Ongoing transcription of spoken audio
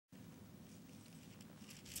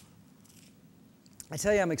I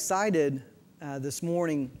tell you, I'm excited this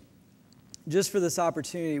morning just for this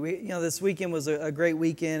opportunity. This weekend was a great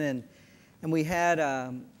weekend, and we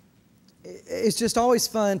had. It's just always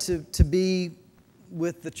fun to be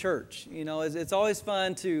with the church. It's always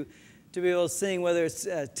fun to be able to sing, whether it's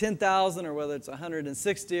 10,000 or whether it's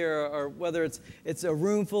 160 or whether it's a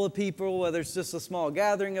room full of people, whether it's just a small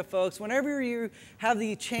gathering of folks. Whenever you have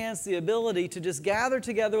the chance, the ability to just gather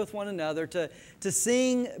together with one another, to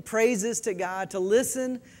sing praises to God, to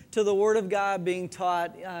listen to the Word of God being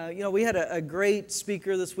taught. We had a great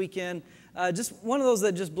speaker this weekend, just one of those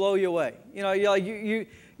that just blow you away.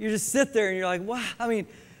 You just sit there and you're like, wow,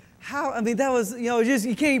 that was, just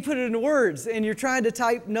you can't even put it into words, and you're trying to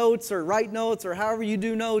type notes or write notes or however you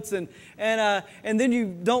do notes, and then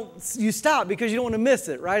you stop because you don't want to miss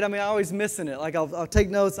it, right? I always missing it. Like I'll take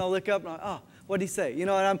notes and I'll look up and what did he say?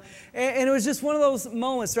 And it was just one of those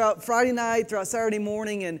moments throughout Friday night, throughout Saturday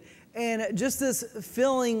morning, and just this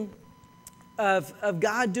feeling of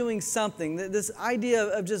God doing something, this idea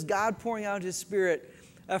of just God pouring out His Spirit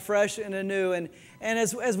afresh and anew. And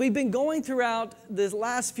as we've been going throughout this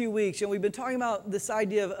last few weeks, we've been talking about this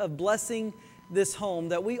idea of blessing this home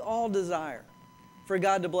that we all desire for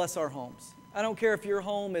God to bless our homes. I don't care if your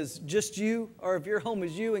home is just you or if your home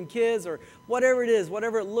is you and kids or whatever it is,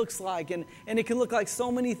 whatever it looks like. And it can look like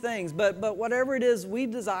so many things, but whatever it is, we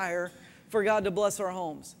desire for God to bless our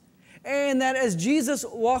homes. And that as Jesus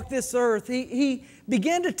walked this earth, He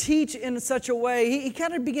began to teach in such a way, He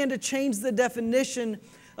kind of began to change the definition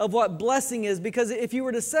of what blessing is. Because if you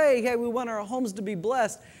were to say, hey, we want our homes to be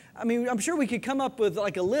blessed, I'm sure we could come up with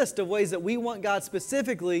like a list of ways that we want God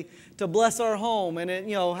specifically to bless our home.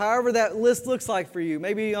 And however that list looks like for you.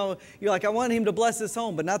 Maybe, you're like, I want Him to bless this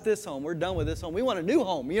home, but not this home. We're done with this home. We want a new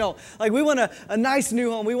home. Like we want a nice new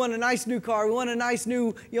home. We want a nice new car. We want a nice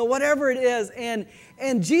new, whatever it is.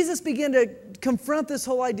 And Jesus began to confront this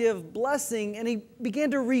whole idea of blessing, and He began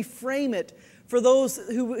to reframe it for those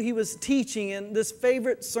who He was teaching in this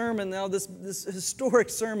favorite sermon, now this historic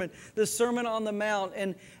sermon, this Sermon on the Mount.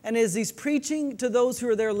 And as He's preaching to those who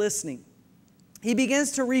are there listening, He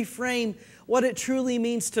begins to reframe what it truly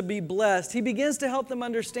means to be blessed. He begins to help them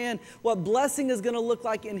understand what blessing is going to look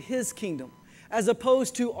like in His kingdom as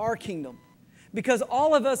opposed to our kingdom. Because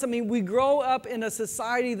all of us, we grow up in a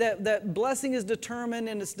society that blessing is determined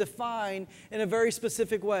and it's defined in a very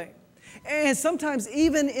specific way. And sometimes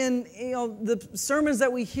even in the sermons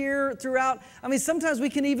that we hear throughout, sometimes we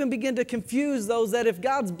can even begin to confuse those that if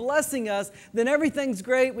God's blessing us, then everything's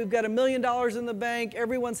great. We've got $1 million in the bank.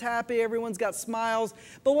 Everyone's happy. Everyone's got smiles.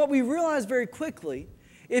 But what we realize very quickly,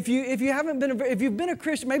 if you've been a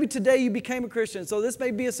Christian, maybe today you became a Christian, so this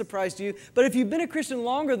may be a surprise to you. But if you've been a Christian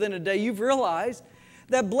longer than a day, you've realized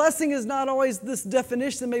that blessing is not always this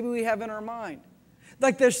definition that maybe we have in our mind.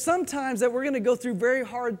 Like there's some times that we're going to go through very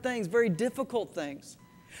hard things, very difficult things.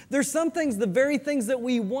 There's some things, the very things that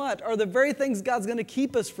we want are the very things God's going to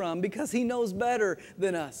keep us from because He knows better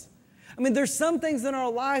than us. There's some things in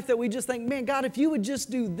our life that we just think, man, God, if you would just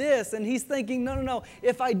do this. And He's thinking, no.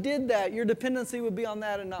 If I did that, your dependency would be on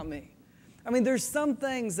that and not me. There's some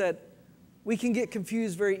things that we can get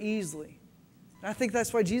confused very easily. And I think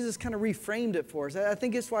that's why Jesus kind of reframed it for us. I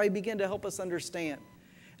think it's why He began to help us understand.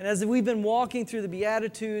 And as we've been walking through the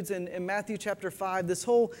Beatitudes in Matthew chapter 5, this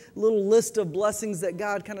whole little list of blessings that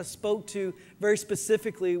God kind of spoke to very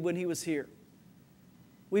specifically when He was here,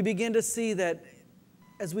 we begin to see that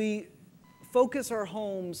as we focus our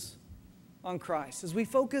homes on Christ, as we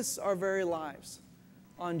focus our very lives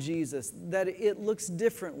on Jesus, that it looks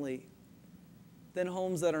differently than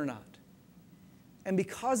homes that are not. And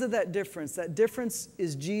because of that difference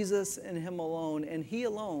is Jesus and Him alone, and He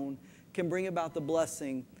alone can bring about the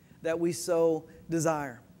blessing that we so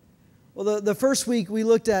desire. Well, the first week we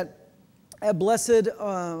looked at blessed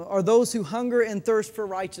are those who hunger and thirst for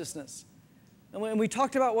righteousness. And when we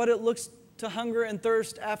talked about what it looks to hunger and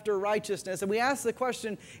thirst after righteousness, and we asked the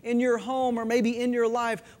question, in your home or maybe in your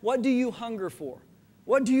life, what do you hunger for?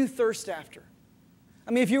 What do you thirst after?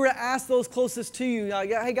 If you were to ask those closest to you,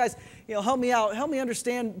 hey guys, help me out. Help me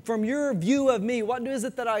understand from your view of me, what is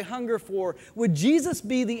it that I hunger for? Would Jesus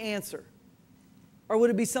be the answer? Or would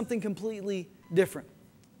it be something completely different?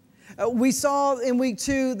 We saw in week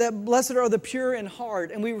 2 that blessed are the pure in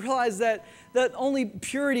heart. And we realized that only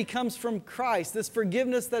purity comes from Christ, this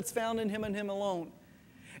forgiveness that's found in Him and Him alone.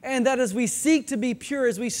 And that as we seek to be pure,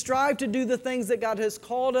 as we strive to do the things that God has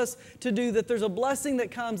called us to do, that there's a blessing that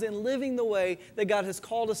comes in living the way that God has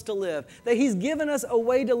called us to live. That He's given us a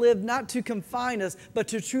way to live not to confine us, but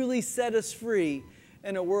to truly set us free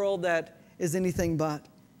in a world that is anything but.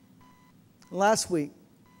 Last week,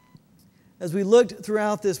 As we looked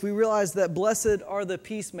throughout this, we realized that blessed are the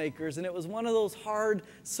peacemakers. And it was one of those hard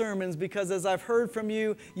sermons because as I've heard from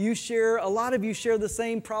you, a lot of you share the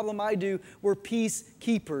same problem I do. We're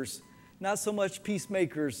peacekeepers, not so much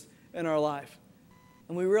peacemakers in our life.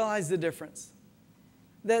 And we realize the difference.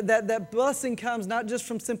 That blessing comes not just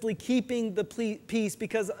from simply keeping the peace,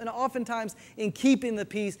 because oftentimes in keeping the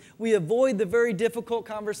peace, we avoid the very difficult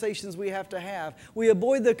conversations we have to have. We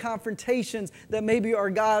avoid the confrontations that maybe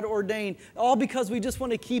are God ordained, all because we just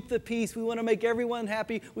want to keep the peace. We want to make everyone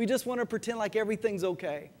happy. We just want to pretend like everything's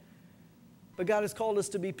okay. But God has called us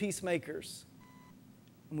to be peacemakers.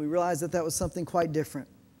 And we realized that was something quite different.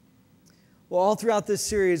 Well, all throughout this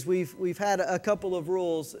series, we've had a couple of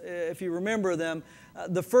rules, if you remember them.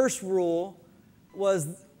 The first rule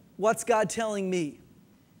was, what's God telling me?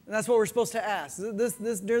 And that's what we're supposed to ask.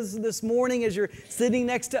 This morning as you're sitting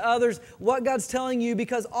next to others, what God's telling you,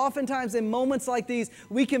 because oftentimes in moments like these,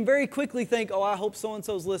 we can very quickly think, oh, I hope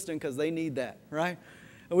so-and-so's listening because they need that, right?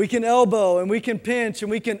 And we can elbow and we can pinch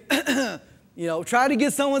and we can... try to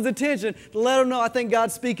get someone's attention to let them know, I think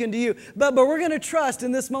God's speaking to you. But we're going to trust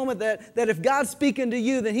in this moment that if God's speaking to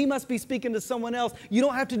you, then He must be speaking to someone else. You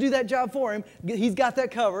don't have to do that job for Him. He's got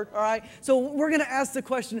that covered, all right? So we're going to ask the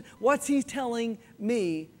question, what's He telling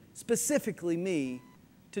me, specifically me,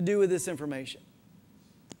 to do with this information?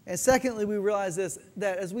 And secondly, we realize this,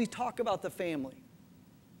 that as we talk about the family,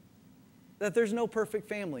 that there's no perfect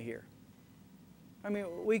family here. I mean,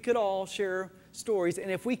 we could all share stories, and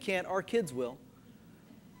if we can't, our kids will,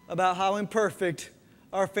 about how imperfect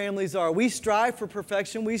our families are. We strive for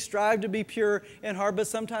perfection. We strive to be pure in heart, but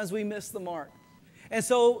sometimes we miss the mark. And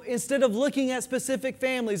so instead of looking at specific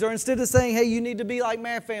families, or instead of saying, hey, you need to be like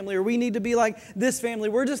my family, or we need to be like this family,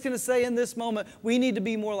 we're just going to say in this moment, we need to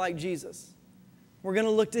be more like Jesus. We're going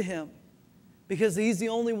to look to Him because He's the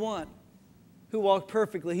only one who walked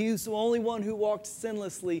perfectly. He's the only one who walked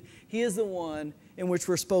sinlessly. He is the one in which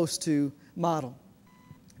we're supposed to model.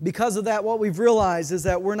 Because of that, what we've realized is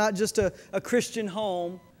that we're not just a Christian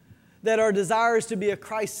home, that our desire is to be a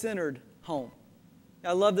Christ-centered home.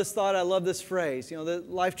 I love this thought. I love this phrase. The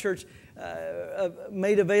Life Church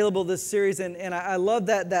made available this series, and I love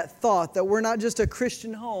that thought, that we're not just a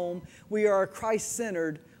Christian home, we are a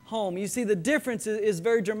Christ-centered home. You see, the difference is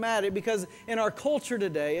very dramatic because in our culture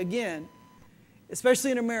today, again,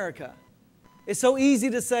 especially in America, it's so easy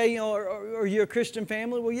to say, are you a Christian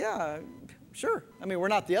family? Well, yeah, sure. I mean, we're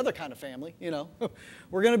not the other kind of family,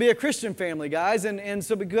 We're going to be a Christian family, guys. And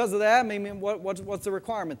so because of that, I mean, what's the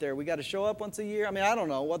requirement there? We got to show up once a year? I mean, I don't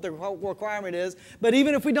know what the requirement is. But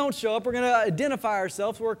even if we don't show up, we're going to identify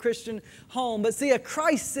ourselves. We're a Christian home. But see, a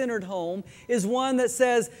Christ-centered home is one that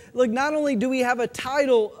says, look, not only do we have a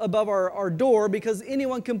title above our door, because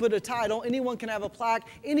anyone can put a title, anyone can have a plaque,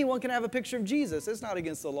 anyone can have a picture of Jesus. It's not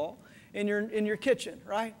against the law in your kitchen,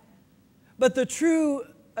 right? But the true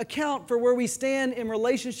account for where we stand in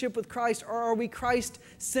relationship with Christ, or are we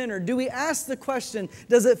Christ-centered? Do we ask the question,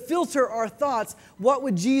 does it filter our thoughts? What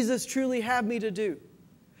would Jesus truly have me to do?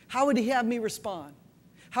 How would He have me respond?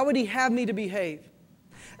 How would He have me to behave?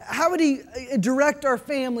 How would He direct our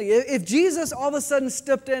family? If Jesus all of a sudden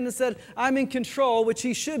stepped in and said, I'm in control, which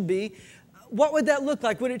He should be, what would that look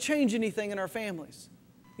like? Would it change anything in our families?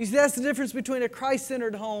 You see, that's the difference between a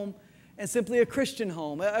Christ-centered home and simply a Christian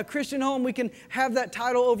home. A Christian home, we can have that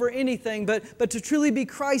title over anything, but to truly be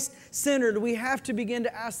Christ-centered, we have to begin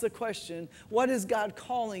to ask the question, what is God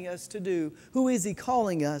calling us to do? Who is He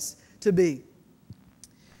calling us to be?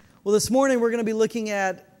 Well, this morning we're going to be looking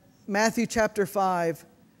at Matthew chapter 5,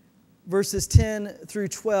 verses 10 through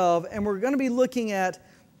 12, and we're going to be looking at,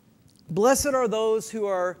 blessed are those who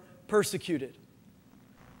are persecuted.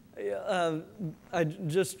 I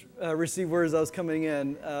just received word as I was coming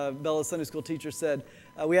in. Bella's Sunday school teacher said,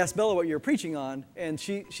 we asked Bella what you were preaching on, and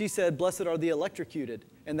she said, blessed are the electrocuted.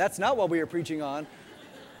 And that's not what we were preaching on.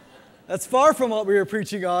 That's far from what we were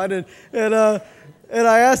preaching on. And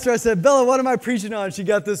I asked her, I said, Bella, what am I preaching on? She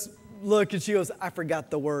got this look, and she goes, I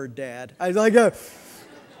forgot the word, Dad. I was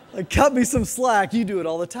like, cut me some slack. You do it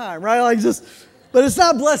all the time, right? But it's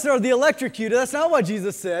not blessed are the electrocuted. That's not what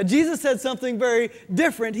Jesus said. Jesus said something very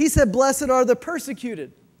different. He said, blessed are the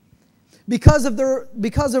persecuted because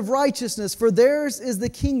of righteousness, for theirs is the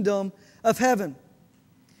kingdom of heaven.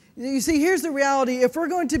 You see, here's the reality. If we're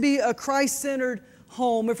going to be a Christ-centered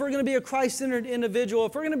home, if we're going to be a Christ-centered individual,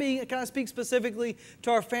 if we're going to be, can I speak specifically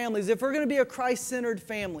to our families, if we're going to be a Christ-centered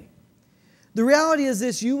family, the reality is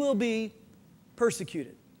this, you will be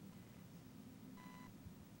persecuted.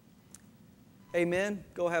 Amen.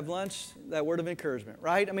 Go have lunch. That word of encouragement,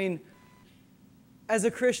 right? I mean, as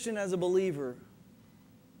a Christian, as a believer,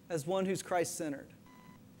 as one who's Christ-centered,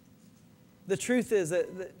 the truth is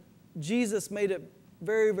that Jesus made it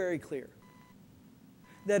very, very clear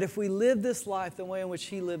that if we live this life the way in which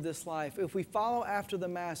He lived this life, if we follow after the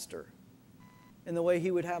Master in the way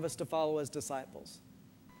He would have us to follow as disciples,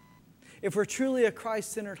 if we're truly a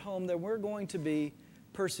Christ-centered home, then we're going to be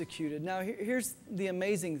persecuted. Now, here's the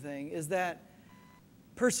amazing thing, is that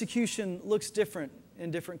persecution looks different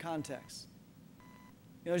in different contexts.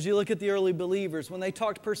 As you look at the early believers, when they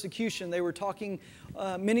talked persecution, they were talking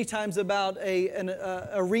many times about an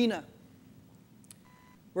arena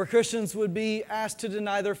where Christians would be asked to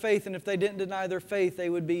deny their faith, and if they didn't deny their faith,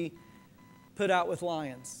 they would be put out with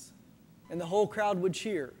lions. And the whole crowd would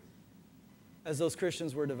cheer as those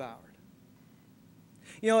Christians were devoured.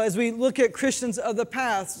 As we look at Christians of the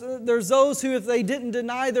past, there's those who, if they didn't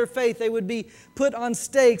deny their faith, they would be put on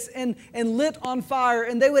stakes and lit on fire,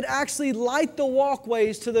 and they would actually light the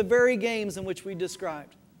walkways to the very games in which we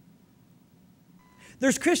described.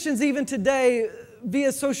 There's Christians even today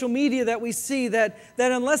via social media that we see that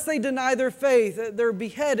unless they deny their faith, they're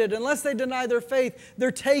beheaded. Unless they deny their faith,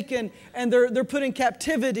 they're taken and they're put in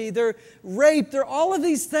captivity. They're raped. They're all of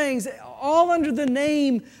these things, all under the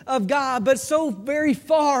name of God, but so very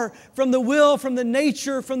far from the will, from the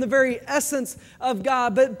nature, from the very essence of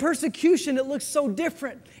God. But persecution, it looks so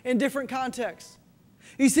different in different contexts.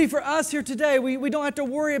 You see, for us here today, we don't have to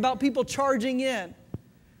worry about people charging in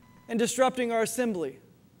and disrupting our assembly.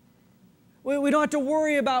 We don't have to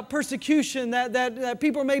worry about persecution, that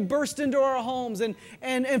people may burst into our homes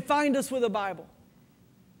and find us with a Bible.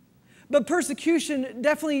 But persecution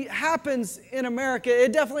definitely happens in America.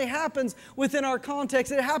 It definitely happens within our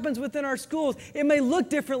context. It happens within our schools. It may look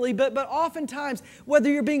differently, but oftentimes, whether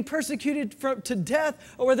you're being persecuted to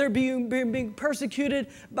death or whether you're being persecuted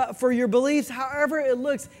for your beliefs, however it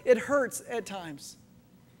looks, it hurts at times.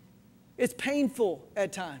 It's painful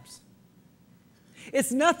at times.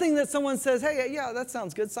 It's nothing that someone says, hey, yeah, that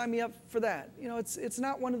sounds good, sign me up for that. It's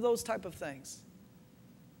not one of those type of things.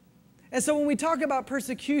 And so when we talk about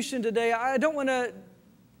persecution today, I don't want to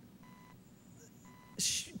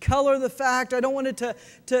color the fact. I don't want it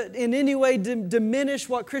to in any way diminish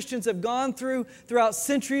what Christians have gone through throughout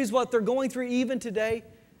centuries, what they're going through even today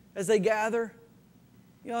as they gather.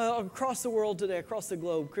 Across the world today, across the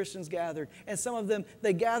globe, Christians gathered. And some of them,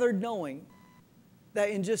 they gathered knowing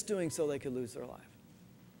that in just doing so they could lose their life.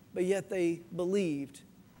 But yet they believed,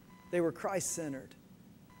 they were Christ-centered.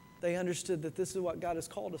 They understood that this is what God has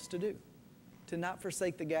called us to do, to not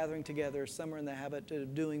forsake the gathering together as some are in the habit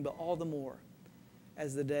of doing, but all the more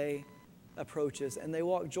as the day approaches. And they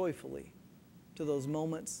walk joyfully to those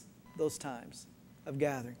moments, those times of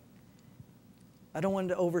gathering. I don't want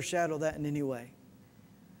to overshadow that in any way.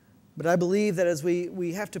 But I believe that as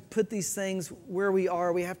we have to put these things where we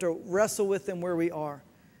are, we have to wrestle with them where we are.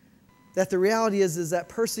 That the reality is that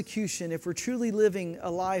persecution, if we're truly living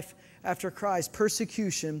a life after Christ,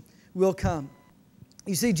 persecution will come.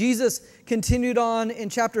 You see, Jesus continued on in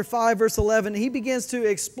chapter 5, verse 11. He begins to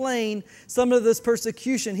explain some of this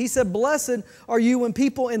persecution. He said, "Blessed are you when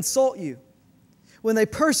people insult you, when they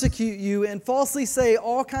persecute you and falsely say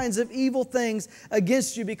all kinds of evil things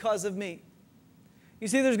against you because of me." You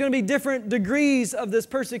see, there's going to be different degrees of this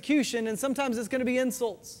persecution, and sometimes it's going to be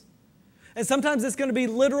insults. And sometimes it's going to be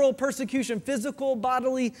literal persecution, physical,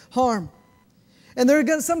 bodily harm. And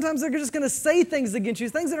sometimes they're just going to say things against you,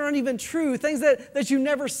 things that aren't even true, things that you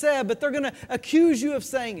never said, but they're going to accuse you of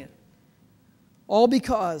saying it. All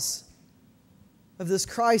because of this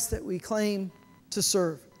Christ that we claim to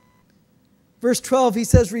serve. Verse 12, he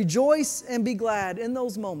says, "Rejoice and be glad in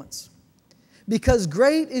those moments, because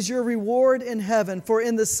great is your reward in heaven, for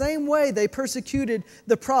in the same way they persecuted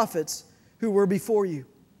the prophets who were before you."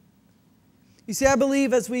 You see, I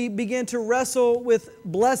believe as we begin to wrestle with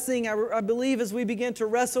blessing, I believe as we begin to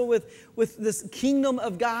wrestle with this kingdom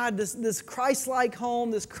of God, this Christ-like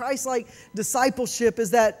home, this Christ-like discipleship,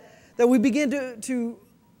 is that we begin to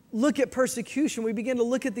look at persecution. We begin to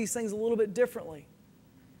look at these things a little bit differently.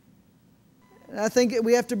 And I think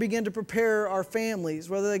we have to begin to prepare our families,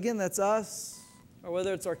 whether, again, that's us or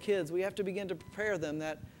whether it's our kids. We have to begin to prepare them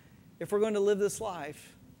that if we're going to live this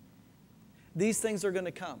life, these things are going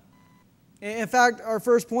to come. In fact, our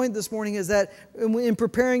first point this morning is that in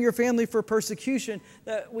preparing your family for persecution,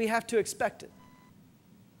 that we have to expect it.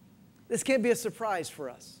 This can't be a surprise for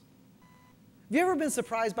us. Have you ever been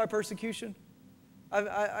surprised by persecution?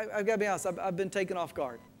 I've got to be honest, I've been taken off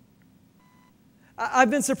guard.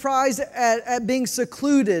 I've been surprised at being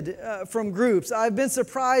secluded from groups. I've been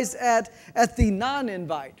surprised at the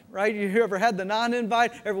non-invite, right? You ever had the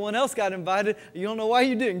non-invite? Everyone else got invited. You don't know why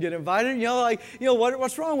you didn't get invited.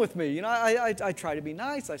 What's wrong with me? I try to be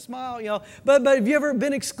nice. I smile, But have you ever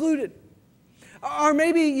been excluded? Or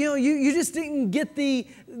maybe, you just didn't get the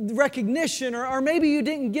recognition, or maybe you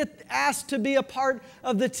didn't get asked to be a part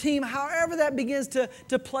of the team. However that begins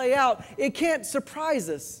to play out, it can't surprise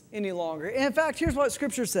us any longer. In fact, here's what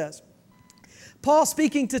Scripture says. Paul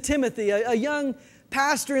speaking to Timothy, a young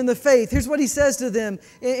pastor in the faith, here's what he says to them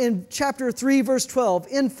in chapter 3, verse 12.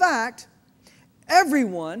 In fact,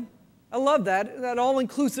 everyone, I love that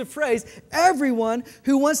all-inclusive phrase, everyone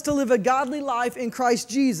who wants to live a godly life in Christ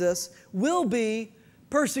Jesus will be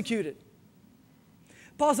persecuted.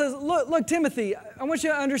 Paul says, look, Timothy, I want you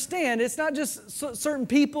to understand, it's not just certain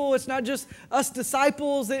people, it's not just us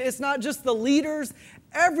disciples, it's not just the leaders.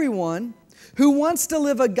 Everyone who wants to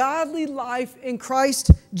live a godly life in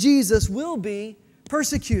Christ Jesus will be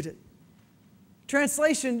persecuted.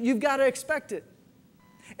 Translation, you've got to expect it.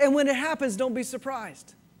 And when it happens, don't be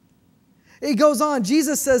surprised. It goes on.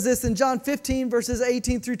 Jesus says this in John 15, verses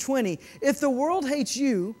 18 through 20. If the world hates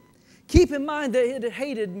you, keep in mind that it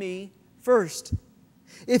hated me first.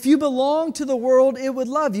 If you belong to the world, it would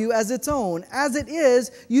love you as its own. As it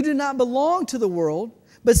is, you do not belong to the world,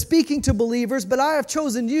 but speaking to believers, but I have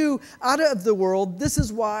chosen you out of the world. This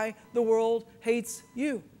is why the world hates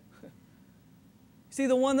you. See,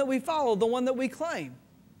 the one that we follow, the one that we claim,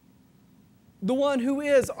 the one who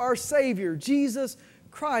is our Savior, Jesus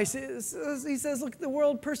Christ. He says, look, the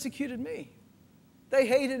world persecuted me. They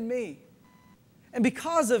hated me. And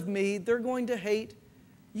because of me, they're going to hate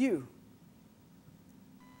you.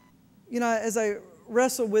 As I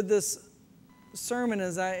wrestled with this sermon,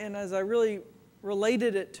 as I really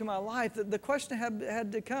related it to my life, the question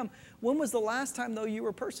had to come, when was the last time, though, you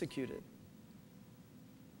were persecuted?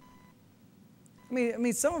 I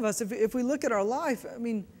mean, some of us, if we look at our life,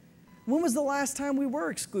 when was the last time we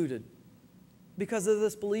were excluded because of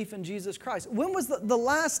this belief in Jesus Christ? When was the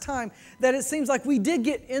last time that it seems like we did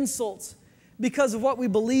get insults because of what we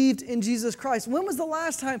believed in Jesus Christ? When was the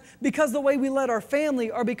last time, because of the way we led our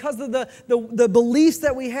family, or because of the beliefs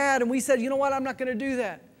that we had, and we said, you know what, I'm not going to do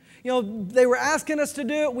that? They were asking us to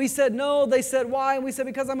do it. We said no. They said why? And we said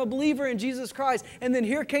because I'm a believer in Jesus Christ. And then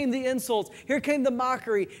here came the insults. Here came the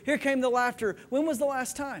mockery. Here came the laughter. When was the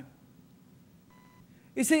last time?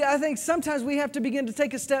 You see, I think sometimes we have to begin to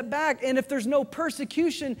take a step back, and if there's no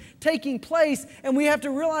persecution taking place, and we have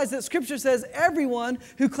to realize that Scripture says everyone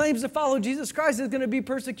who claims to follow Jesus Christ is going to be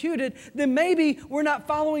persecuted, then maybe we're not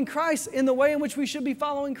following Christ in the way in which we should be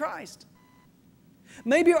following Christ.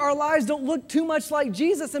 Maybe our lives don't look too much like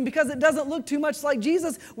Jesus, and because it doesn't look too much like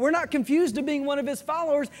Jesus, we're not confused to being one of His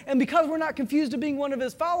followers, and because we're not confused to being one of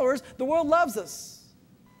His followers, the world loves us,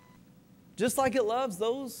 just like it loves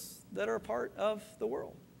those that are a part of the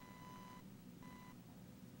world.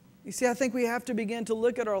 You see, I think we have to begin to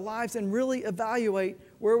look at our lives and really evaluate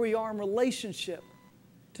where we are in relationship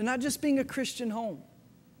to not just being a Christian home,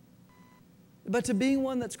 but to being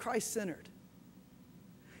one that's Christ-centered.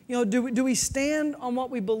 Do we stand on what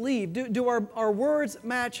we believe? Do our words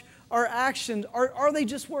match our actions? Are they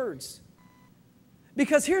just words?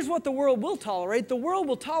 Because here's what the world will tolerate. The world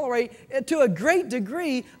will tolerate, to a great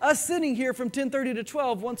degree, us sitting here from 10:30 to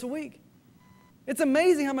 12 once a week. It's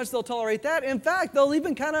amazing how much they'll tolerate that. In fact, they'll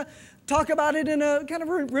even kind of talk about it in a kind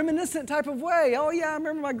of reminiscent type of way. Oh yeah, I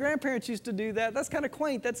remember my grandparents used to do that. That's kind of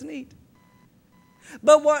quaint. That's neat.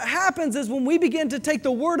 But what happens is when we begin to take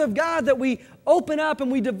the Word of God that we open up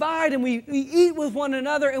and we divide and we eat with one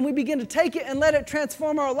another and we begin to take it and let it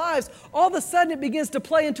transform our lives, all of a sudden it begins to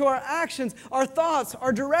play into our actions, our thoughts,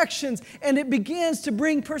 our directions, and it begins to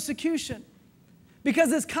bring persecution.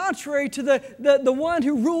 Because it's contrary to the one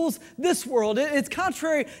who rules this world. It's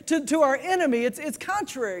contrary to our enemy. It's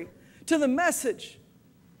contrary to the message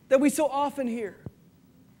that we so often hear.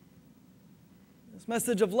 This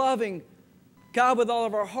message of loving God with all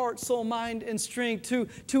of our heart, soul, mind, and strength,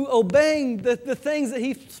 to obeying the things that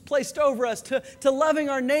He's placed over us, to loving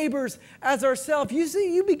our neighbors as ourselves. You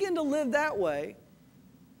see, you begin to live that way,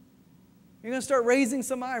 you're going to start raising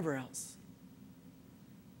some eyebrows.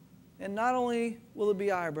 And not only will it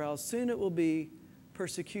be eyebrows, soon it will be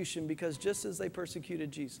persecution, because just as they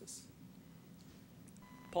persecuted Jesus,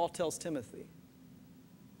 Paul tells Timothy,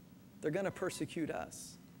 they're going to persecute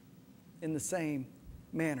us in the same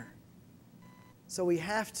manner. So we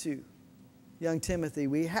have to, young Timothy,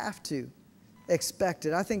 we have to expect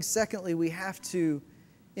it. I think secondly, we have to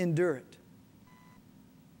endure it.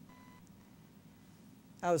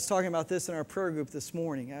 I was talking about this in our prayer group this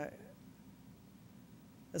morning.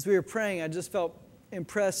 As we were praying, I just felt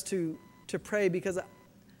impressed to pray because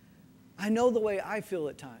I know the way I feel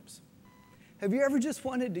at times. Have you ever just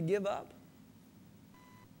wanted to give up?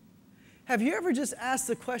 Have you ever just asked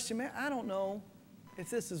the question, man, I don't know if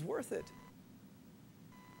this is worth it?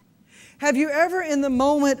 Have you ever, in the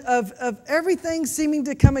moment of everything seeming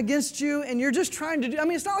to come against you, and you're just trying to do,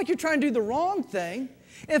 it's not like you're trying to do the wrong thing.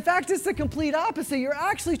 In fact, it's the complete opposite. You're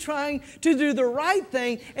actually trying to do the right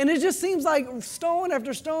thing, and it just seems like stone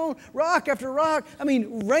after stone, rock after rock,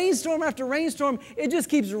 rainstorm after rainstorm, it just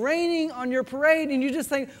keeps raining on your parade, and you just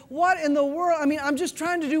think, what in the world? I'm just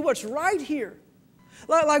trying to do what's right here.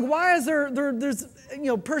 Like why is there's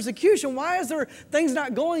persecution? Why is there things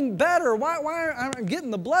not going better? Why aren't I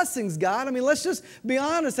getting the blessings, God? Let's just be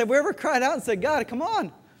honest. Have we ever cried out and said, God, come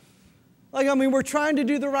on? We're trying to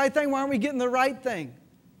do the right thing. Why aren't we getting the right thing?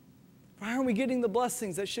 Why aren't we getting the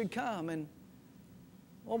blessings that should come? And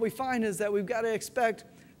what we find is that we've got to expect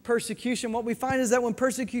persecution. What we find is that when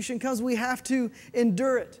persecution comes, we have to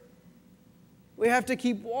endure it. We have to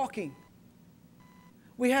keep walking.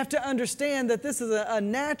 We have to understand that this is a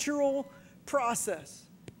natural process.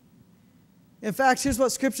 In fact, here's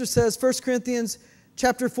what Scripture says, 1 Corinthians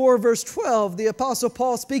chapter 4, verse 12. The Apostle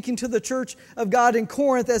Paul, speaking to the church of God in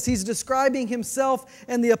Corinth as he's describing himself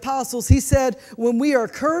and the apostles, he said, when we are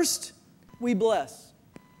cursed, we bless.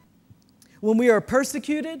 When we are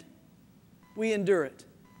persecuted, we endure it.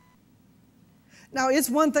 Now, it's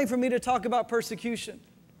one thing for me to talk about persecution.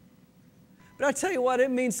 But I tell you what,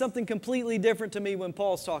 it means something completely different to me when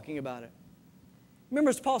Paul's talking about it.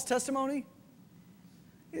 Remember Paul's testimony?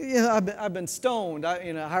 I've been stoned,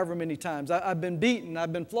 however many times. I've been beaten,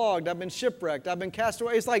 I've been flogged, I've been shipwrecked, I've been cast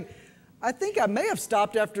away. It's like, I think I may have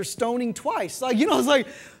stopped after stoning twice.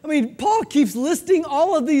 Paul keeps listing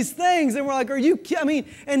all of these things, and we're like,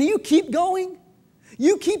 and you keep going?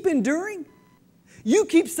 You keep enduring? You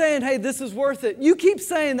keep saying, hey, this is worth it. You keep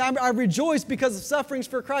saying, I rejoice because of sufferings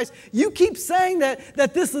for Christ. You keep saying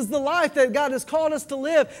that this is the life that God has called us to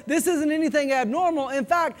live. This isn't anything abnormal. In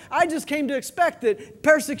fact, I just came to expect that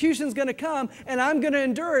persecution is going to come and I'm going to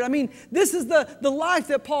endure it. This is the life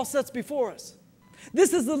that Paul sets before us.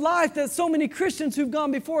 This is the life that so many Christians who've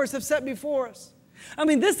gone before us have set before us.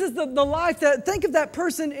 This is the life that, think of that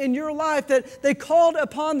person in your life that they called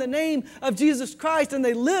upon the name of Jesus Christ and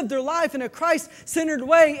they lived their life in a Christ-centered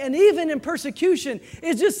way. And even in persecution,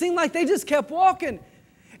 it just seemed like they just kept walking.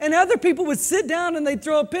 And other people would sit down and they'd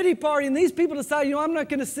throw a pity party. And these people decided, I'm not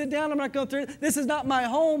going to sit down. I'm not going to. This is not my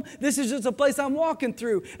home. This is just a place I'm walking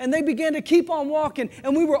through. And they began to keep on walking.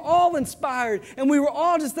 And we were all inspired. And we were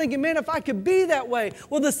all just thinking, man, if I could be that way.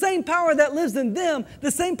 Well, the same power that lives in them, the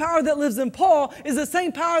same power that lives in Paul, is the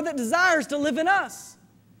same power that desires to live in us.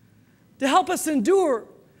 To help us endure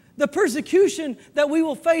the persecution that we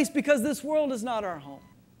will face because this world is not our home.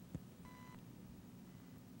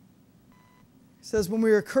 It says, when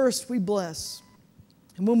we are cursed, we bless.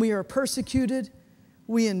 And when we are persecuted,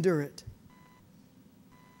 we endure it.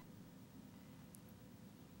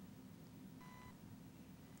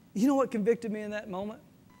 You know what convicted me in that moment?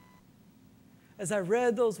 As I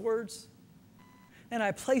read those words and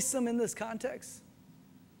I placed them in this context,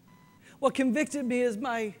 what convicted me is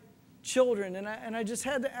my children. And I just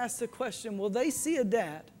had to ask the question, will they see a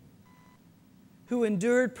dad who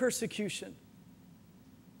endured persecution?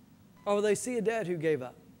 Or will they see a dad who gave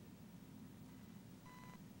up?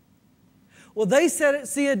 Will they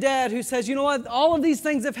see a dad who says, you know what, all of these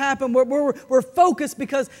things have happened. We're focused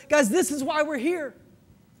because, guys, this is why we're here.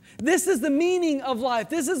 This is the meaning of life.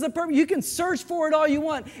 This is the purpose. You can search for it all you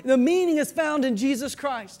want. The meaning is found in Jesus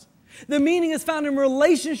Christ. The meaning is found in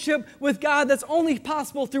relationship with God that's only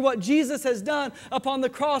possible through what Jesus has done upon the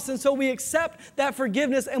cross. And so we accept that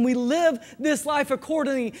forgiveness and we live this life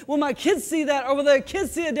accordingly. Will my kids see that? Or will the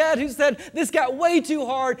kids see a dad who said, this got way too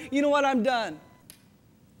hard. You know what? I'm done.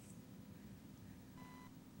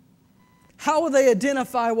 How will they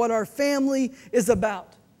identify what our family is about?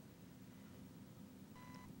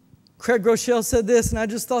 Craig Groeschel said this, and I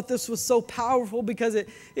just thought this was so powerful because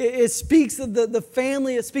it speaks of the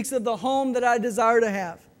family, it speaks of the home that I desire to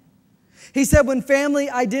have. He said, when family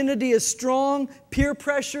identity is strong, peer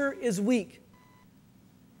pressure is weak.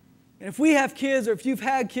 And if we have kids or if you've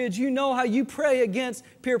had kids, you know how you pray against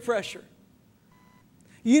peer pressure.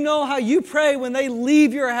 You know how you pray when they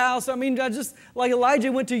leave your house. Like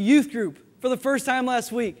Elijah went to youth group for the first time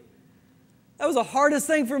last week. That was the hardest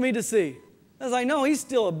thing for me to see. I was like, no, he's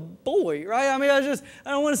still a boy, right?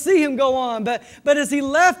 I don't want to see him go on. But as he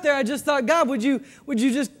left there, I just thought, God, would you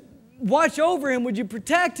just watch over him? Would you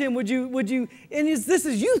protect him? Would you? This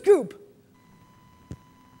is youth group.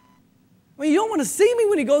 You don't want to see me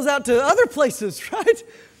when he goes out to other places, right?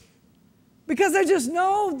 Because I just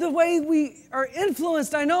know the way we are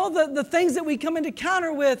influenced. I know the things that we come into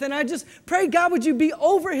encounter with. And I just pray, God, would you be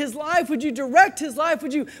over his life? Would you direct his life?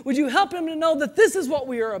 Would you help him to know that this is what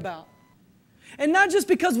we are about? And not just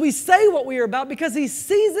because we say what we are about, because He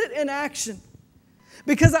sees it in action.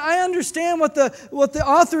 Because I understand what the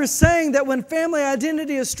author is saying, that when family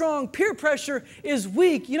identity is strong, peer pressure is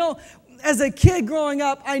weak. You know, as a kid growing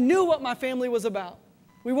up, I knew what my family was about.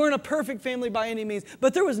 We weren't a perfect family by any means,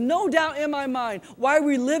 but there was no doubt in my mind why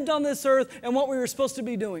we lived on this earth and what we were supposed to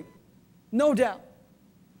be doing. No doubt.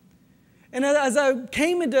 And as I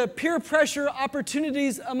came into peer pressure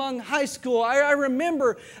opportunities among high school, I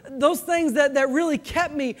remember those things that really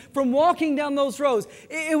kept me from walking down those roads.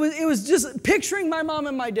 It was just picturing my mom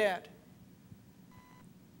and my dad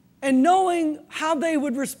and knowing how they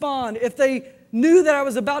would respond if they knew that I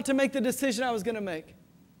was about to make the decision I was going to make.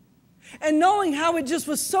 And knowing how it just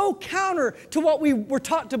was so counter to what we were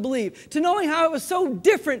taught to believe, to knowing how it was so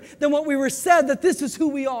different than what we were said, that this is who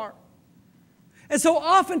we are. And so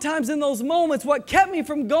oftentimes in those moments, what kept me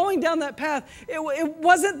from going down that path, it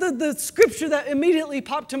wasn't the scripture that immediately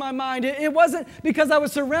popped to my mind. It wasn't because I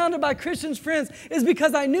was surrounded by Christian friends. It's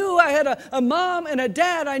because I knew I had a mom and a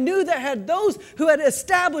dad. I knew that had those who had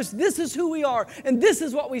established this is who we are and this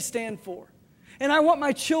is what we stand for. And I want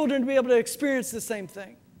my children to be able to experience the same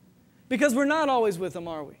thing. Because we're not always with them,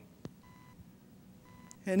 are we?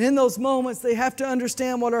 And in those moments, they have to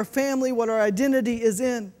understand what our family, what our identity is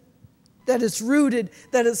in. That it's rooted,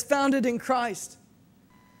 that it's founded in Christ.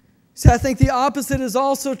 So I think the opposite is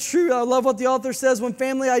also true. I love what the author says. When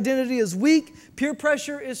family identity is weak, peer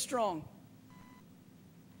pressure is strong.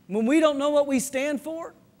 When we don't know what we stand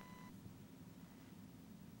for,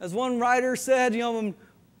 as one writer said,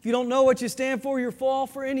 if you don't know what you stand for, you'll fall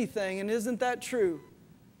for anything. And isn't that true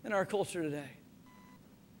in our culture today?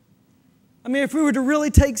 I mean, if we were to really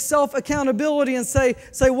take self-accountability and say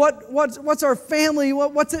what's our family?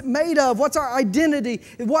 What's it made of? What's our identity?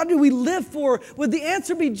 What do we live for? Would the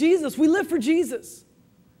answer be Jesus? We live for Jesus.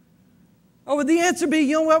 Or would the answer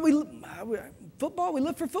be, football? We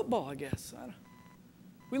live for football, I guess.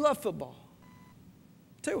 We love football.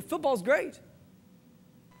 I'll tell you what, football's great.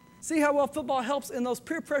 See how well football helps in those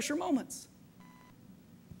peer pressure moments.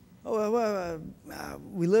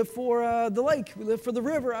 We live for the lake. We live for the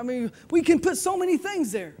river. I mean, we can put so many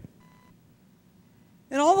things there.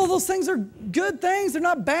 And all of those things are good things. They're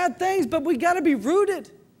not bad things, but we got to be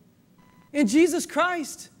rooted in Jesus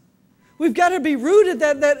Christ. We've got to be rooted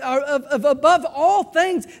that above all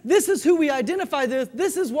things, this is who we identify with.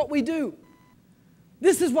 This is what we do.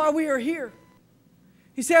 This is why we are here.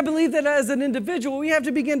 You see, I believe that as an individual, we have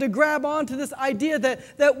to begin to grab onto this idea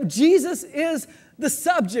that Jesus is the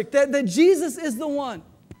subject, that Jesus is the one.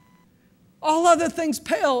 All other things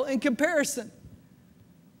pale in comparison.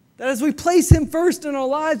 That as we place Him first in our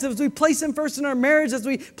lives, as we place Him first in our marriage, as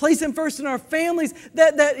we place Him first in our families,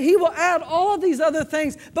 that He will add all of these other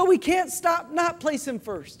things, but we can't stop not place Him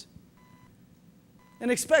first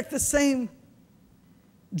and expect the same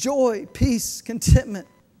joy, peace, contentment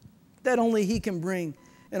that only He can bring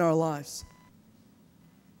in our lives.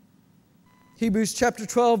 Hebrews chapter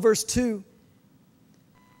 12, verse 2.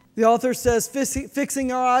 The author says,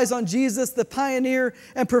 fixing our eyes on Jesus, the pioneer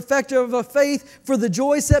and perfecter of our faith, for the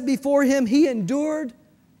joy set before Him, He endured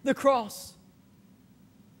the cross.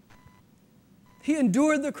 He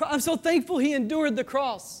endured the cross. I'm so thankful He endured the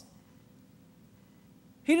cross.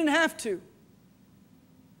 He didn't have to.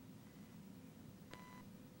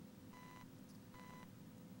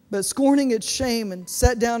 But scorning its shame and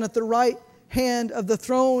sat down at the right hand of the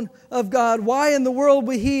throne of God. Why in the world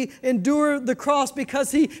would He endure the cross?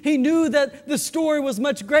 Because he knew that the story was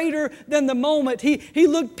much greater than the moment. He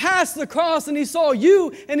looked past the cross and He saw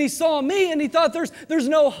you and He saw me and He thought there's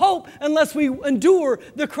no hope unless we endure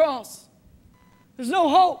the cross. There's no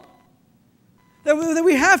hope. That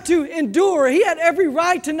we have to endure. He had every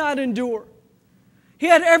right to not endure. He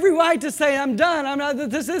had every right to say, I'm done.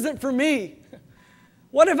 This isn't for me.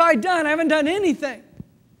 What have I done? I haven't done anything.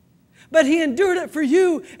 But He endured it for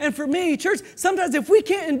you and for me. Church, sometimes if we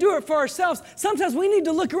can't endure it for ourselves, sometimes we need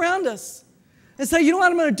to look around us and say, you know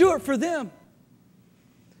what, I'm going to do it for them.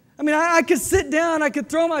 I mean, I could sit down, I could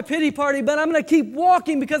throw my pity party, but I'm going to keep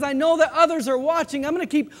walking because I know that others are watching. I'm going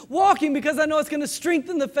to keep walking because I know it's going to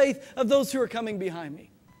strengthen the faith of those who are coming behind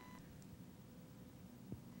me.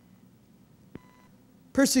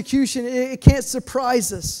 Persecution, it can't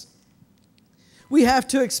surprise us. We have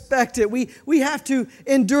to expect it. We have to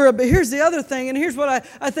endure it. But here's the other thing, and here's what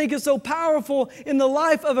I think is so powerful in the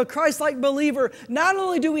life of a Christ-like believer. Not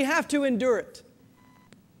only do we have to endure it,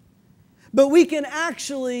 but we can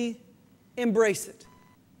actually embrace it.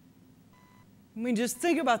 I mean, just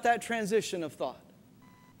think about that transition of thought.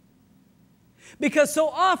 Because so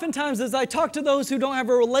oftentimes as I talk to those who don't have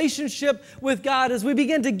a relationship with God, as we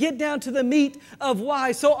begin to get down to the meat of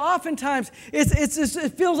why, so oftentimes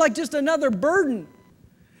it feels like just another burden.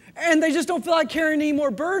 And they just don't feel like carrying any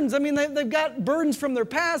more burdens. I mean, they've got burdens from their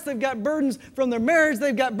past. They've got burdens from their marriage.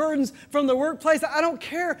 They've got burdens from their workplace. I don't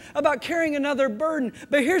care about carrying another burden.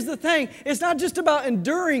 But here's the thing. It's not just about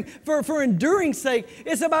enduring for enduring's sake.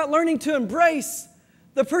 It's about learning to embrace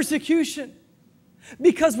the persecution.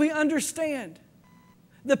 Because we understand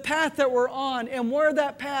the path that we're on and where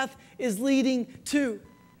that path is leading to.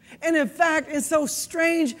 And in fact, in such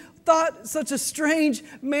a strange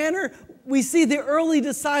manner, we see the early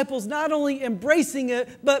disciples not only embracing it,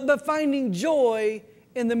 but finding joy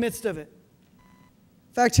in the midst of it.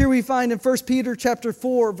 In fact, here we find in 1 Peter chapter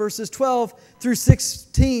 4, verses 12 through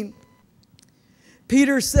 16.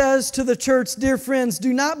 Peter says to the church, "Dear friends,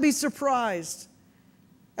 do not be surprised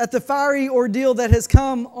at the fiery ordeal that has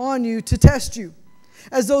come on you to test you,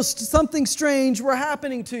 as though something strange were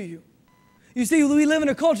happening to you." You see, we live in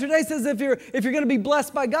a culture today that says if you're going to be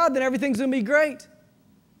blessed by God, then everything's going to be great.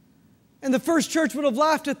 And the first church would have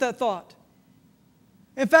laughed at that thought.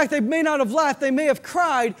 In fact, they may not have laughed. They may have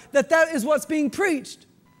cried that is what's being preached.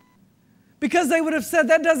 Because they would have said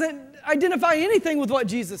that doesn't identify anything with what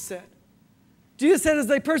Jesus said. Jesus said, as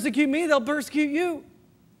they persecute me, they'll persecute you.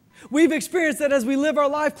 We've experienced that as we live our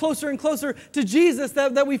life closer and closer to Jesus,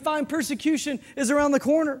 that we find persecution is around the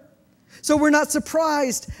corner. So we're not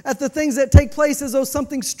surprised at the things that take place as though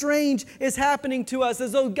something strange is happening to us,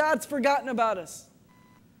 as though God's forgotten about us.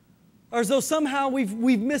 Or as though somehow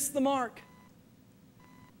we've missed the mark.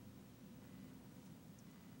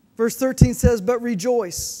 Verse 13 says, "But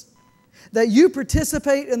rejoice that you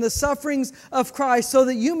participate in the sufferings of Christ, so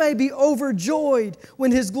that you may be overjoyed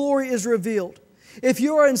when His glory is revealed. If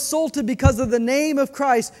you are insulted because of the name of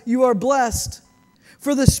Christ, you are blessed.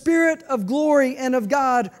 For the Spirit of glory and of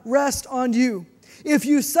God rest on you. If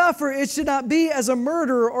you suffer, it should not be as a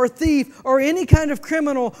murderer or thief or any kind of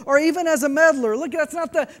criminal or even as a meddler." Look, that's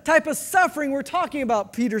not the type of suffering we're talking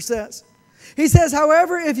about, Peter says. He says,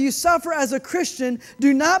 "However, if you suffer as a Christian,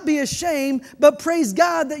 do not be ashamed, but praise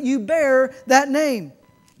God that you bear that name."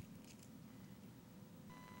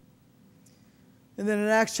 And then in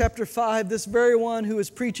Acts chapter 5, this very one who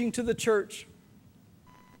is preaching to the church,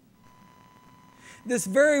 this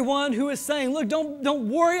very one who is saying, look, don't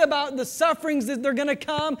worry about the sufferings that they're going to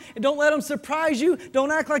come. And don't let them surprise you.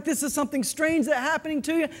 Don't act like this is something strange that's happening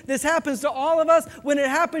to you. This happens to all of us. When it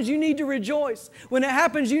happens, you need to rejoice. When it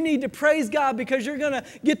happens, you need to praise God because you're going to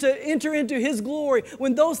get to enter into His glory.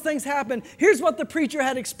 When those things happen, here's what the preacher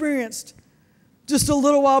had experienced just a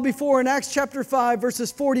little while before in Acts chapter 5,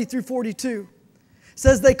 verses 40 through 42. It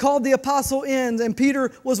says they called the apostle in, and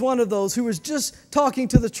Peter was one of those who was just talking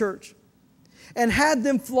to the church, and had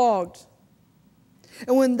them flogged.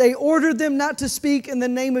 And when they ordered them not to speak in the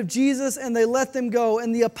name of Jesus, and they let them go.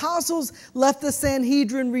 And the apostles left the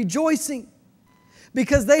Sanhedrin rejoicing,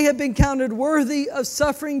 because they had been counted worthy of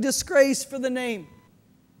suffering disgrace for the name.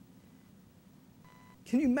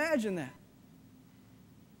 Can you imagine that?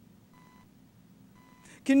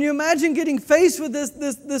 Can you imagine getting faced with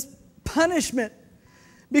this punishment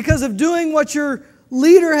because of doing what your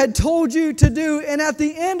leader had told you to do, and at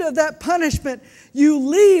the end of that punishment, you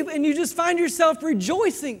leave and you just find yourself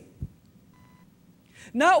rejoicing.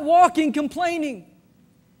 Not walking complaining.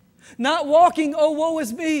 Not walking, oh, woe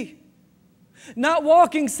is me. Not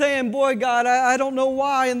walking saying, boy, God, I don't know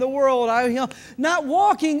why in the world. Not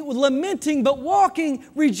walking lamenting, but walking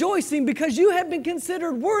rejoicing because you have been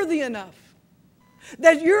considered worthy enough.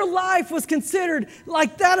 That your life was considered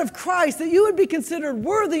like that of Christ, that you would be considered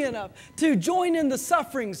worthy enough to join in the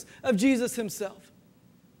sufferings of Jesus Himself.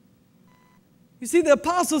 You see, the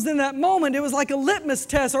apostles in that moment, it was like a litmus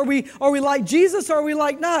test. Are we like Jesus or are we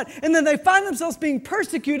like not? And then they find themselves being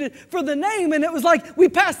persecuted for the name, and it was like, we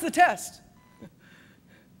passed the test.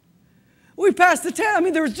 We passed the test. I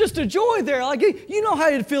mean, there was just a joy there. Like, you know how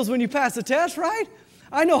it feels when you pass a test, right?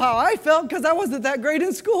 I know how I felt because I wasn't that great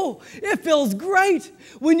in school. It feels great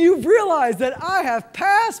when you realize that I have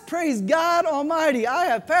passed. Praise God Almighty, I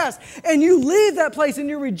have passed. And you leave that place and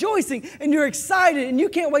you're rejoicing and you're excited and you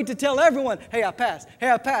can't wait to tell everyone, hey, I passed,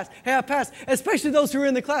 hey, I passed, hey, I passed, especially those who are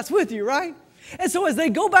in the class with you, right? And so as they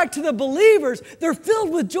go back to the believers, they're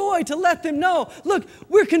filled with joy to let them know, look,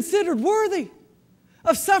 we're considered worthy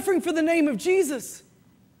of suffering for the name of Jesus.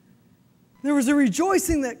 There was a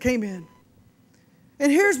rejoicing that came in.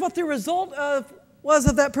 And here's what the result was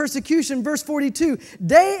of that persecution. Verse 42,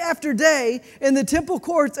 day after day in the temple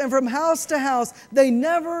courts and from house to house, they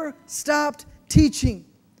never stopped teaching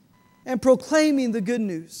and proclaiming the good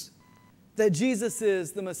news that Jesus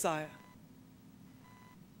is the Messiah.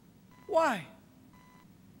 Why?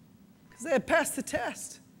 Because they had passed the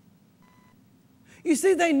test. You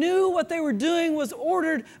see, they knew what they were doing was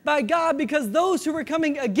ordered by God because those who were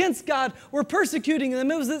coming against God were persecuting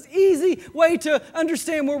them. It was this easy way to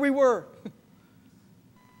understand where we were.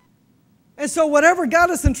 And so whatever got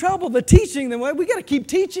us in trouble, the teaching, then we got to keep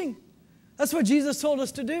teaching. That's what Jesus told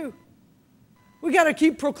us to do. We got to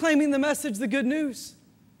keep proclaiming the message, the good news.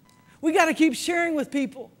 We got to keep sharing with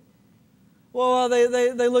people. Well,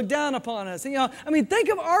 they look down upon us. And, think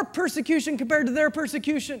of our persecution compared to their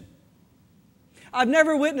persecution. I've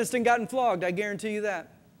never witnessed and gotten flogged, I guarantee you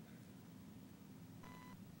that.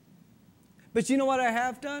 But you know what I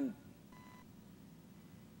have done?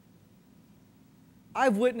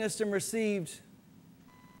 I've witnessed and received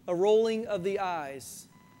a rolling of the eyes,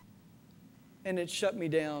 and it shut me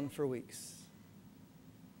down for weeks.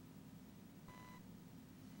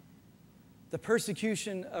 The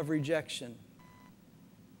persecution of rejection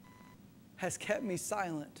has kept me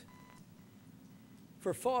silent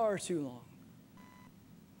for far too long.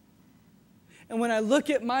 And when I look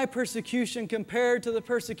at my persecution compared to the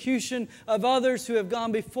persecution of others who have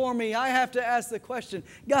gone before me, I have to ask the question,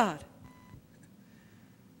 God,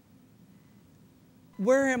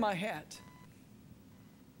 where am I at?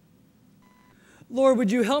 Lord, would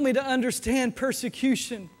you help me to understand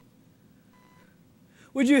persecution?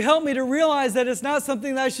 Would you help me to realize that it's not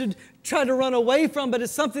something that I should try to run away from, but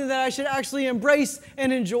it's something that I should actually embrace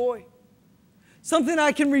and enjoy? Something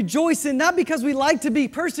I can rejoice in, not because we like to be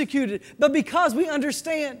persecuted, but because we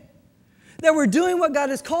understand that we're doing what God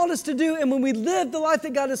has called us to do, and when we live the life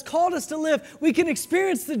that God has called us to live, we can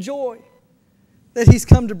experience the joy that He's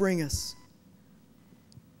come to bring us.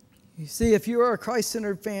 You see, if you are a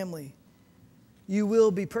Christ-centered family, you will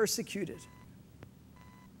be persecuted.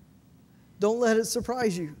 Don't let it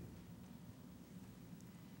surprise you.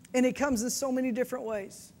 And it comes in so many different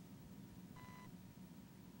ways.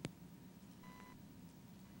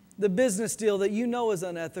 The business deal that you know is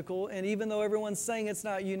unethical, and even though everyone's saying it's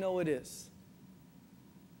not, you know it is.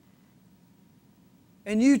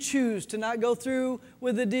 And you choose to not go through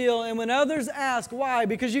with the deal. And when others ask why,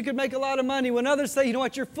 because you could make a lot of money, when others say, you know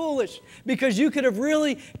what, you're foolish, because you could have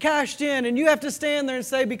really cashed in, and you have to stand there and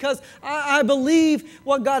say, because I believe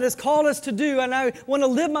what God has called us to do, and I want to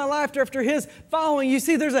live my life after His following. You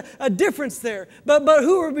see, there's a difference there. But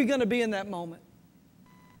who are we going to be in that moment?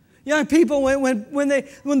 Young people, when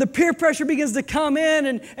the peer pressure begins to come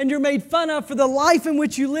in and you're made fun of for the life in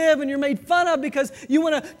which you live, and you're made fun of because you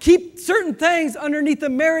want to keep certain things underneath the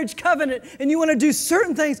marriage covenant, and you want to do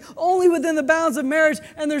certain things only within the bounds of marriage,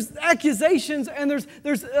 and there's accusations and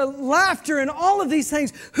there's laughter and all of these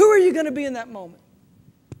things, who are you going to be in that moment?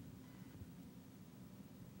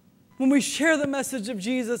 When we share the message of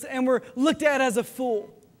Jesus and we're looked at as a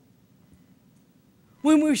fool.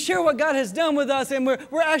 When we share what God has done with us and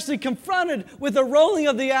we're actually confronted with a rolling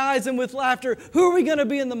of the eyes and with laughter, who are we going to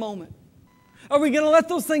be in the moment? Are we going to let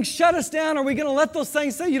those things shut us down? Are we going to let those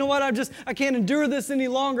things say, you know what, I can't endure this any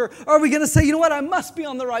longer? Or are we going to say, you know what, I must be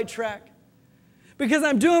on the right track? Because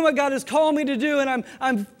I'm doing what God has called me to do, and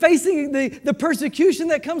I'm facing the persecution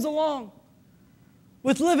that comes along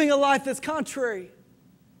with living a life that's contrary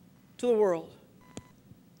to the world.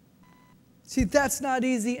 See, that's not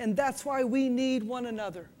easy, and that's why we need one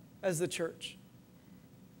another as the church.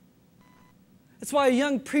 That's why a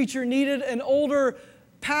young preacher needed an older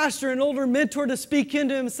pastor, an older mentor to speak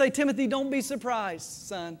into him and say, Timothy, don't be surprised,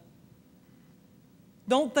 son.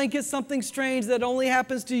 Don't think it's something strange that only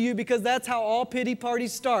happens to you, because that's how all pity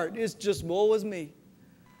parties start. It's just, woe is me.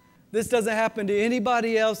 This doesn't happen to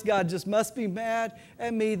anybody else. God just must be mad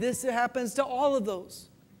at me. This happens to all of those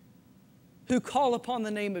who call upon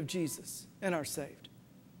the name of Jesus and are saved,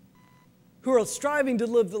 who are striving to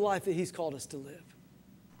live the life that He's called us to live.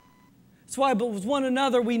 That's why with one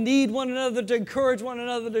another, we need one another to encourage one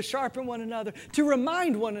another, to sharpen one another, to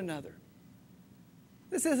remind one another.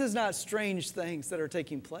 This is not strange things that are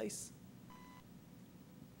taking place.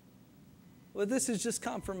 Well, this is just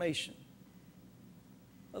confirmation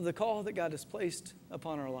of the call that God has placed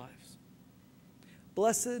upon our lives.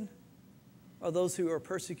 Blessed are those who are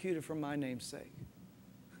persecuted for my name's sake.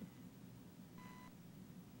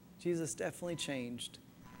 Jesus definitely changed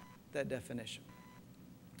that definition.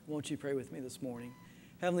 Won't you pray with me this morning?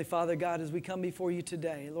 Heavenly Father, God, as we come before you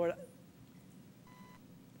today, Lord,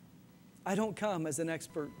 I don't come as an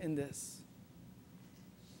expert in this.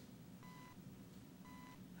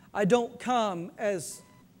 I don't come as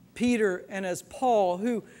Peter and as Paul,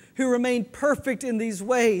 who remained perfect in these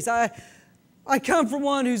ways. I come from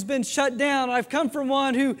one who's been shut down. I've come from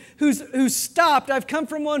one who's stopped. I've come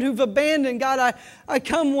from one who've abandoned. God, I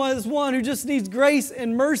come as one who just needs grace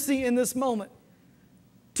and mercy in this moment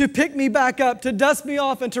to pick me back up, to dust me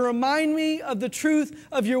off, and to remind me of the truth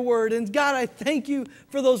of your word. And God, I thank you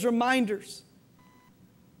for those reminders.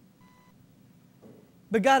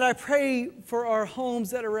 But God, I pray for our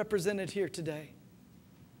homes that are represented here today.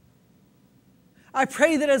 I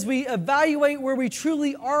pray that as we evaluate where we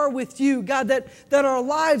truly are with you, God, that our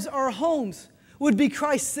lives, our homes would be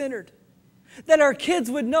Christ-centered. That our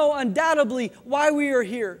kids would know undoubtedly why we are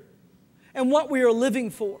here and what we are living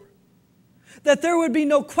for. That there would be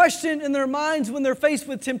no question in their minds when they're faced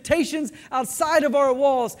with temptations outside of our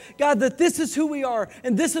walls. God, that this is who we are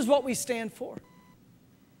and this is what we stand for.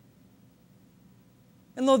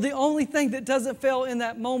 And Lord, the only thing that doesn't fail in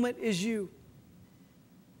that moment is you.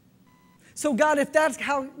 So God, if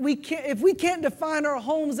we can't define our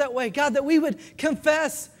homes that way, God, that we would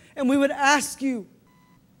confess and we would ask you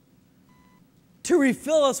to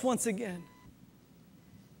refill us once again,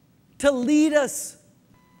 to lead us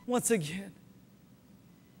once again.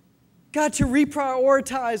 God, to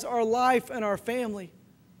reprioritize our life and our family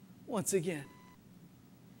once again.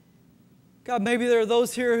 God, maybe there are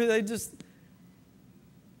those here who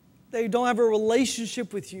they don't have a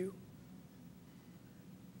relationship with you.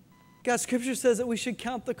 God, Scripture says that we should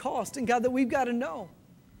count the cost. And God, that we've got to know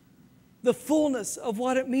the fullness of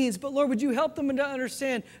what it means. But Lord, would you help them to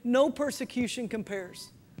understand no persecution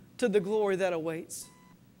compares to the glory that awaits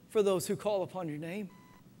for those who call upon your name.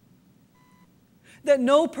 That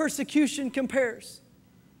no persecution compares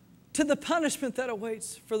to the punishment that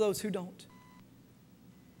awaits for those who don't.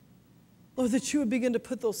 Lord, that you would begin to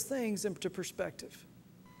put those things into perspective.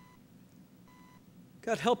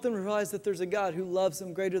 God, help them realize that there's a God who loves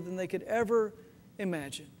them greater than they could ever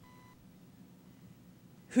imagine.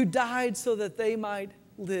 Who died so that they might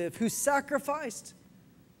live. Who sacrificed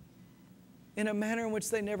in a manner in which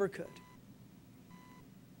they never could.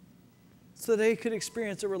 So they could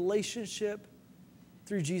experience a relationship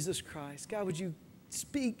through Jesus Christ. God, would you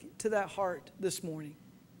speak to that heart this morning?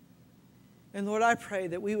 And Lord, I pray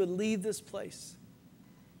that we would leave this place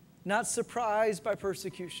not surprised by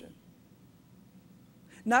persecution,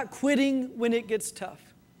 not quitting when it gets tough,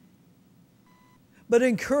 but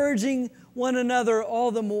encouraging one another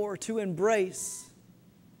all the more to embrace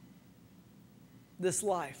this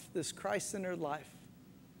life, this Christ-centered life,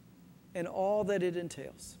 and all that it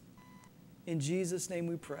entails. In Jesus' name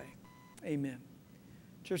we pray. Amen.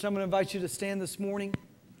 Church, I'm going to invite you to stand this morning.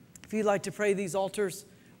 If you'd like to pray, these altars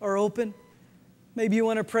are open. Maybe you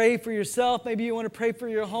want to pray for yourself. Maybe you want to pray for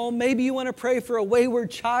your home. Maybe you want to pray for a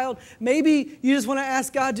wayward child. Maybe you just want to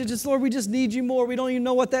ask God to Lord, we just need you more. We don't even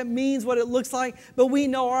know what that means, what it looks like, but we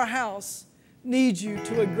know our house needs you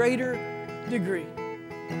to a greater degree.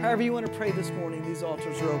 However you want to pray this morning, these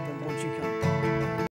altars are open. Won't you come?